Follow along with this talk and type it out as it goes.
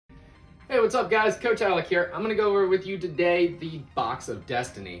Hey, what's up guys? Coach Alec here. I'm gonna go over with you today the Box of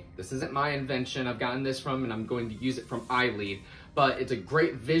Destiny. This isn't my invention. I've gotten this from and I'm going to use it from iLead, but it's a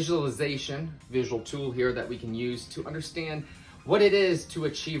great visual tool here that we can use to understand what it is to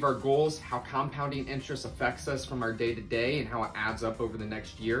achieve our goals, how compounding interest affects us from our day to day and how it adds up over the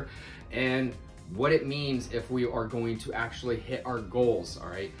next year, and what it means if we are going to actually hit our goals, all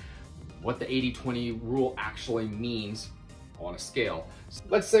right? What the 80-20 rule actually means on a scale. So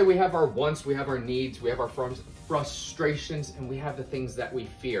let's say we have our wants, we have our needs, we have our frustrations, and we have the things that we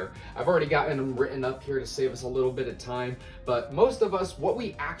fear. I've already gotten them written up here to save us a little bit of time, but most of us, what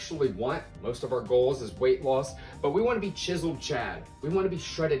we actually want, most of our goals is weight loss, but we want to be chiseled Chad. We want to be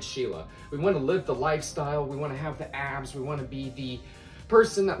shredded Sheila. We want to live the lifestyle. We want to have the abs. We want to be the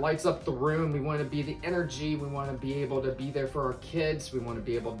person that lights up the room. We want to be the energy. We want to be able to be there for our kids. We want to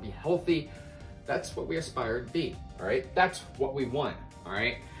be able to be healthy. That's what we aspire to be, all right? That's what we want, all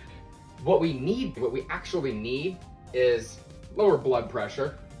right? What we actually need is lower blood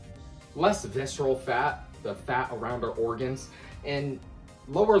pressure, less visceral fat, the fat around our organs, and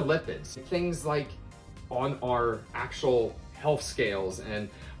lower lipids. Things like on our actual health scales and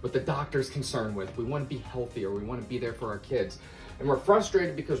what the doctor's concerned with. We want to be healthier. We want to be there for our kids. And we're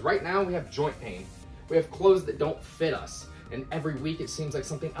frustrated because right now we have joint pain. We have clothes that don't fit us. And every week it seems like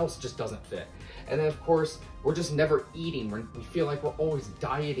something else just doesn't fit. And then of course, we're just never eating. We feel like we're always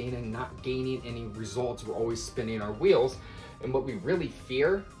dieting and not gaining any results. We're always spinning our wheels. And what we really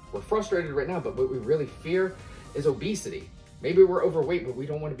fear, we're frustrated right now, but what we really fear is obesity. Maybe we're overweight, but we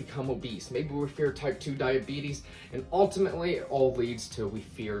don't want to become obese. Maybe we fear type 2 diabetes. And ultimately, it all leads to we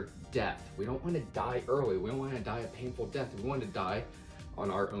fear death. We don't want to die early. We don't want to die a painful death. We want to die on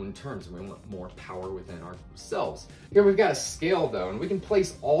our own terms, and we want more power within ourselves. Here we've got a scale though, and we can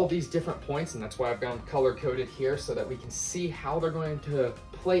place all these different points, and that's why I've got them color coded here so that we can see how they're going to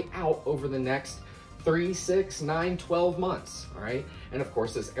play out over the next 3, 6, 9, 12 months, all right? And of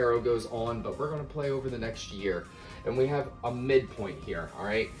course this arrow goes on, but we're gonna play over the next year. And we have a midpoint here, all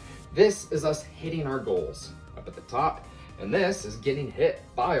right? This is us hitting our goals up at the top, and this is getting hit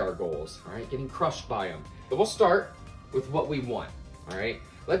by our goals, all right? Getting crushed by them. But we'll start with what we want. All right,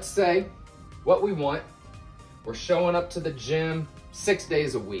 let's say what we want, we're showing up to the gym 6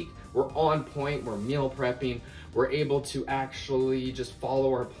 days a week. We're on point, we're meal prepping, we're able to actually just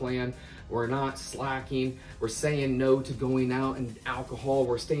follow our plan. We're not slacking, we're saying no to going out and alcohol,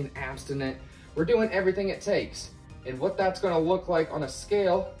 we're staying abstinent. We're doing everything it takes. And what that's gonna look like on a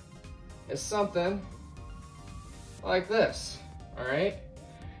scale is something like this, all right?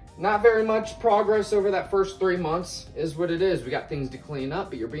 Not very much progress over that first 3 months is what it is. We got things to clean up,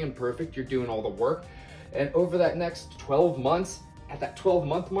 but you're being perfect. You're doing all the work. And over that next 12 months, at that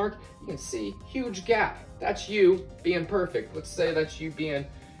 12-month mark, you can see huge gap. That's you being perfect. Let's say that's you being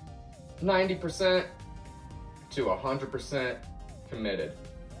 90% to 100% committed.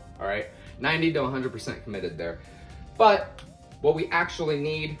 All right, 90 to 100% committed there. But what we actually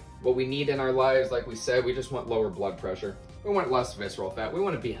need, what we need in our lives, like we said, we just want lower blood pressure. We want less visceral fat. We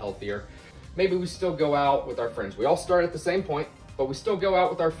want to be healthier. Maybe we still go out with our friends. We all start at the same point, but we still go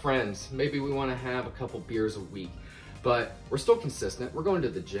out with our friends. Maybe we want to have a couple beers a week, but we're still consistent. We're going to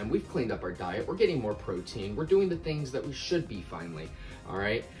the gym. We've cleaned up our diet. We're getting more protein. We're doing the things that we should be finally, all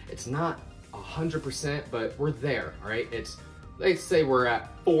right? It's not 100%, but we're there, all right? It's, let's say we're at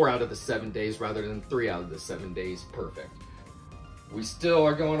 4 out of the 7 days rather than 3 out of the 7 days perfect. We still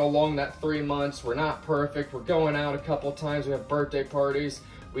are going along that 3 months. We're not perfect. We're going out a couple times. We have birthday parties.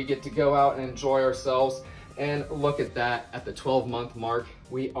 We get to go out and enjoy ourselves. And look at that, at the 12-month mark,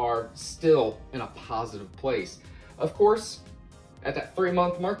 we are still in a positive place. Of course, at that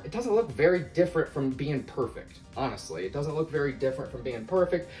 3-month mark, it doesn't look very different from being perfect. Honestly, it doesn't look very different from being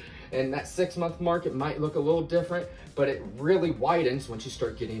perfect. And that 6-month mark, it might look a little different, but it really widens once you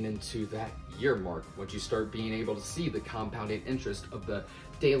start getting into that year mark, once you start being able to see the compounding interest of the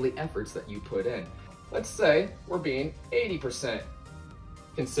daily efforts that you put in. Let's say we're being 80%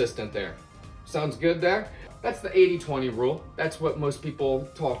 consistent there. Sounds good there? That's the 80-20 rule. That's what most people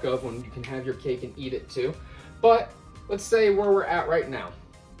talk of when you can have your cake and eat it too. But let's say where we're at right now.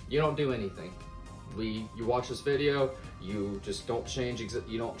 You don't do anything. You watch this video, you just don't change,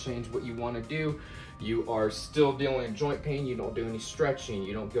 you don't change what you want to do. You are still dealing with joint pain, you don't do any stretching,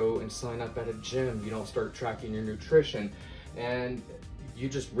 you don't go and sign up at a gym, you don't start tracking your nutrition, and you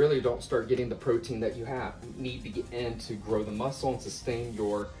just really don't start getting the protein that you need to get in to grow the muscle and sustain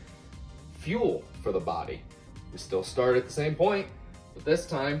your fuel for the body. We still start at the same point, but this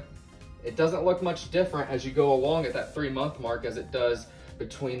time it doesn't look much different as you go along at that 3-month mark as it does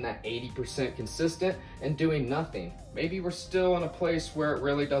between that 80% consistent and doing nothing. Maybe we're still in a place where it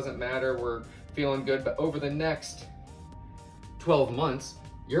really doesn't matter, we're feeling good, but over the next 12 months,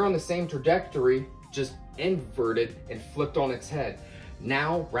 you're on the same trajectory, just inverted and flipped on its head.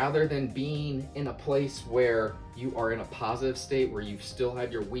 Now, rather than being in a place where you are in a positive state, where you've still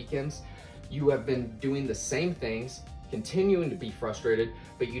had your weekends, you have been doing the same things, continuing to be frustrated,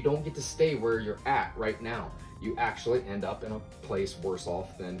 but you don't get to stay where you're at right now. You actually end up in a place worse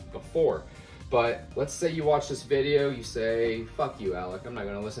off than before. But let's say you watch this video, you say, fuck you, Alec, I'm not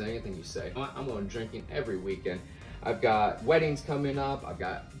gonna listen to anything you say. I'm going drinking every weekend. I've got weddings coming up, I've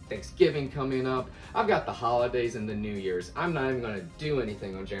got Thanksgiving coming up, I've got the holidays and the New Year's. I'm not even gonna do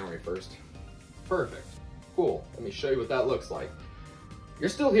anything on January 1st. Perfect, cool, let me show you what that looks like. You're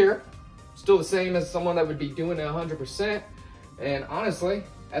still here, still the same as someone that would be doing it 100%. And honestly,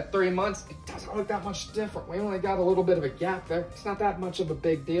 at 3 months, it doesn't look that much different. We only got a little bit of a gap there. It's not that much of a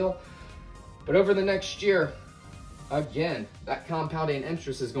big deal. But over the next year, again, that compounding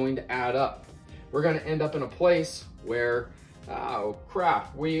interest is going to add up. We're gonna end up in a place where, oh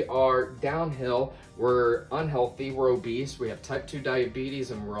crap, we are downhill, we're unhealthy, we're obese, we have type 2 diabetes,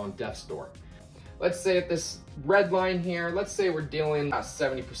 and we're on death's door. Let's say at this red line here, let's say we're dealing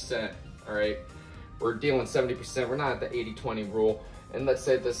 70%, all right? We're dealing 70%, we're not at the 80-20 rule. And let's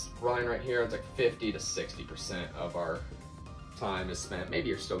say this line right here, it's like 50 to 60% of our time is spent. Maybe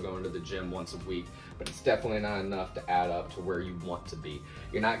you're still going to the gym once a week, but it's definitely not enough to add up to where you want to be.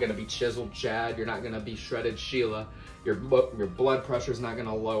 You're not gonna be chiseled Chad, you're not gonna be shredded Sheila, your blood pressure is not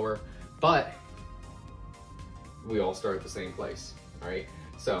gonna lower, but we all start at the same place, all right?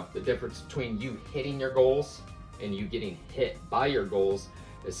 So the difference between you hitting your goals and you getting hit by your goals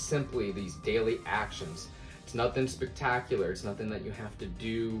is simply these daily actions. It's nothing spectacular. It's nothing that you have to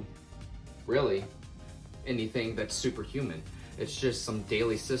do, really, anything that's superhuman. It's just some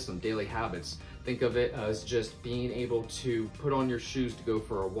daily system, daily habits. Think of it as just being able to put on your shoes to go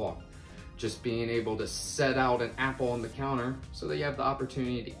for a walk. Just being able to set out an apple on the counter so that you have the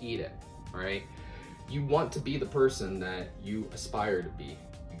opportunity to eat it, all right? You want to be the person that you aspire to be.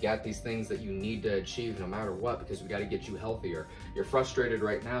 You got these things that you need to achieve no matter what, because we got to get you healthier. You're frustrated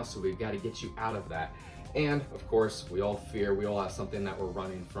right now, so we've got to get you out of that. And of course, we all fear, we all have something that we're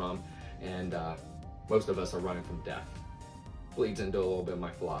running from, and most of us are running from death. Bleeds into a little bit of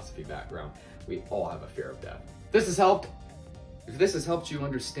my philosophy background. We all have a fear of death. If this has helped you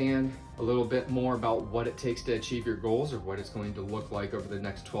understand a little bit more about what it takes to achieve your goals, or what it's going to look like over the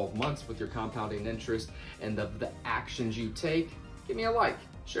next 12 months with your compounding interest and the actions you take, give me a like,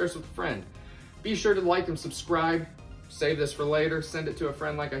 share this with a friend. Be sure to like and subscribe. Save this for later, send it to a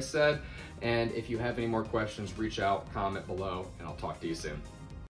friend like I said, and if you have any more questions, reach out, comment below, and I'll talk to you soon.